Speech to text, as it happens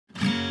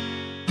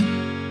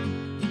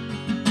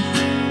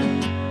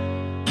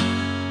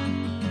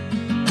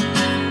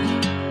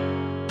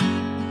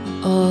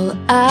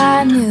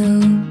I knew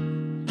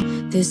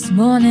this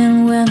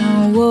morning when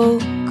I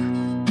woke,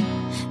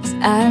 'cause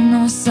I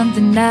know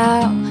something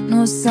now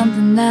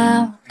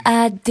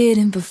I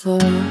didn't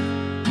before.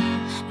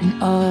 And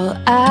all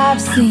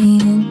I've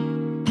seen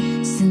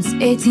since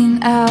 18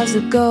 hours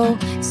ago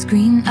is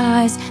green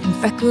eyes and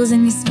freckles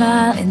and your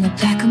smile in the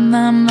back of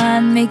my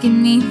mind,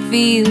 making me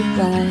feel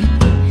like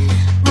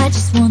I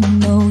just wanna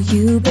know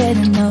you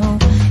better, know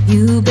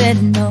you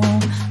better, know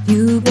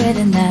you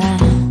better now.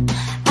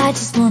 I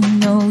just wanna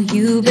know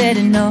you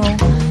better, know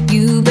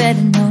you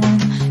better, know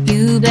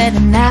you better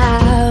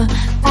now.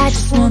 I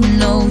just wanna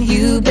know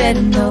you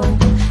better, know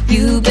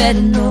you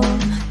better, know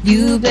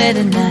you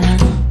better now.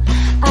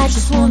 I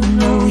just wanna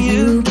know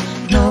you,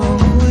 know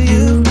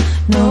you,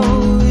 know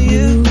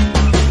you.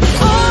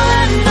 All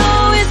I know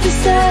is we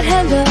said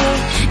hello,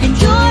 and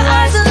your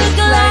eyes are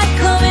looking like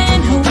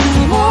coming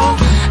home. All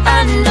I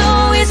know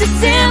is a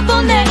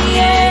simple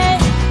name.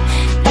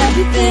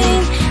 Everything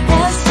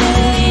has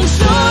changed.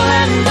 All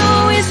I know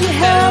is we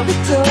held the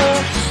door.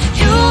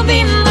 You'll be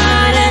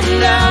mine and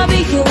I'll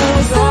be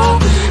yours. All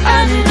I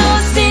know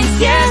since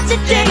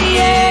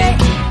yesterday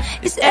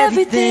is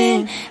everything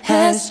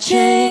has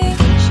changed.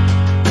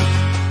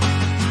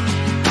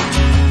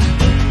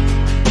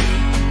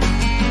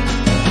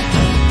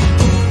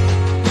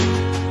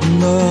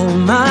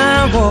 On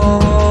my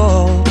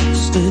walls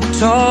stood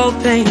tall,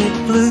 painted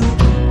blue,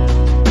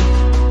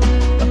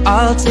 but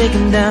I'll take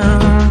them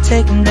down,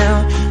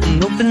 and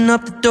open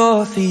up the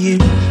door for you.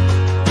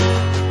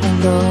 And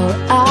all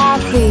I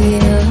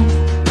feel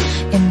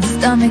in my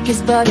stomach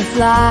is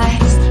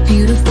butterflies,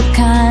 beautiful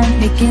kind,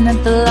 making up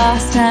the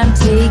lost time,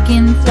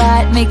 taking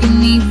flight, making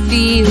me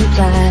feel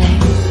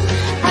like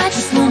I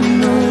just wanna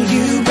know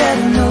you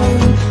better, know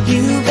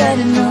you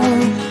better, know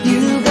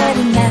you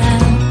better now.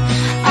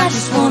 I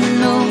just wanna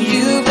know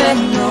you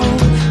better, know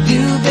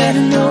you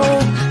better, know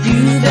you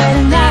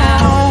better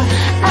now.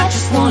 I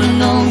just wanna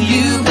know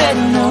you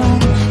better, know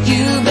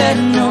you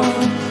better, know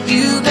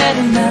you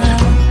better now.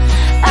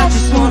 I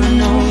just wanna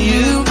know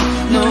you,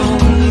 know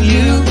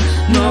you,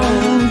 know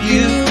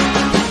you.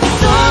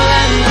 All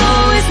I know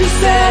is we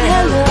said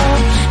hello,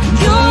 and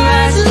your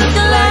eyes are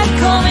looking like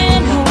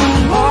coming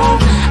home. All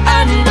I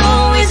know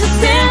is a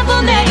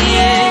simple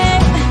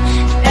name.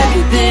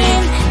 Everything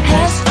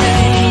has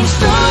changed.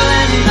 All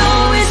I know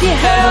is you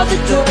held the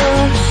door.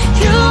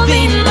 You'll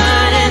be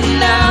mine and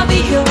I'll be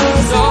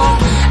yours. All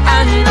I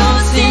know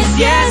since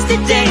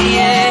yesterday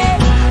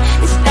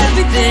is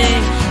everything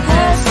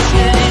has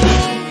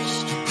changed.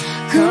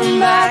 Come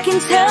back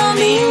and tell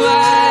me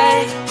why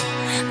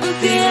I'm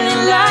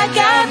feeling like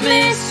I've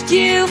missed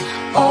you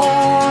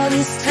all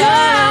this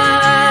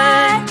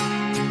time.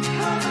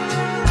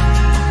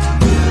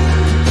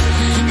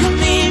 And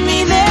meet me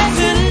there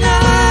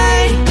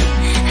tonight,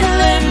 and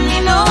let me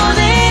know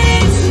that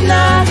it's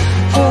not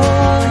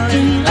all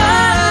in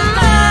my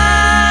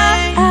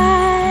mind.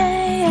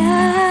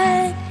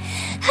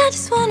 I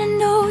just wanna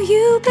know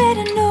you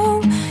better, know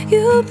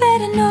you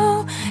better, know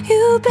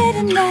you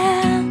better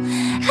now.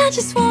 I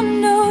just wanna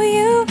know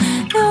you,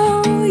 know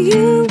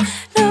you,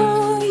 know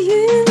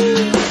you.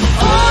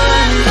 All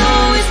I know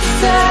is to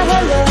say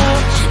hello,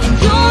 and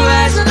your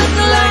eyes are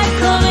looking like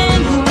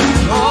coming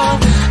home. All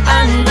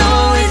I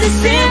know is a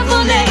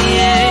simple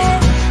name.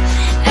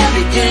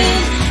 Everything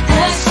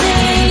has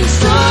changed.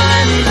 All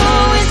I know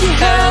is you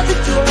held the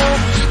door.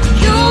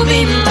 You'll be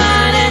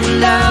mine and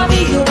I'll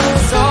be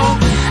yours. All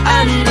I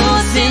know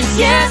since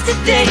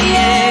yesterday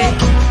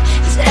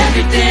is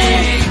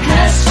everything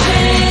has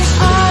changed.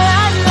 All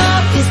I know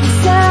is we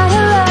said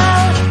hello,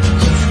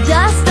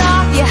 dust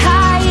off your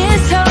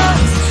highest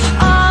hopes.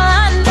 All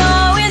I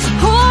know is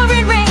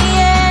pouring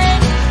rain,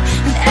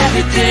 and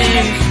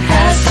everything